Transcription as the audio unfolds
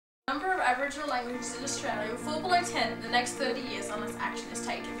Number of Aboriginal languages in Australia will fall below 10 in the next 30 years unless action is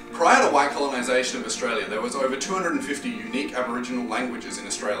taken. Prior to white colonisation of Australia, there was over 250 unique Aboriginal languages in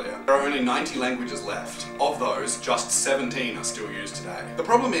Australia. There are only 90 languages left. Of those, just 17 are still used today. The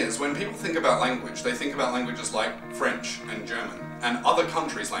problem is, when people think about language, they think about languages like French and German, and other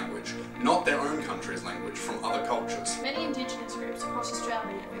countries' language, not their own country's language from other cultures. Many Indigenous groups across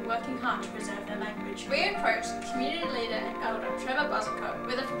Australia have been working hard to preserve their language. We approached community leader and elder Trevor Buzzacott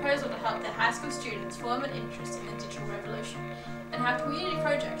with a proposal to help their high school students form an interest in the digital revolution and how community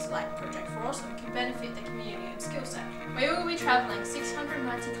projects like Project for Awesome can benefit the community and skill set. We will be travelling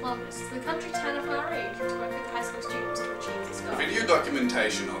 690 kilometres to the country town of Naree to work with high school students to achieve this goal. Video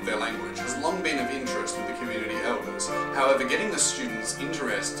documentation of their language has long been of interest with the community elders. However, getting the students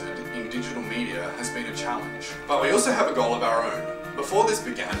interested in digital media has been a challenge. But we also have a goal of our own. Before this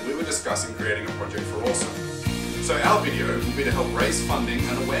began, we were discussing creating a Project for Awesome. So our video will be to help raise funding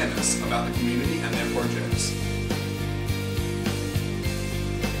and awareness about the community and their projects.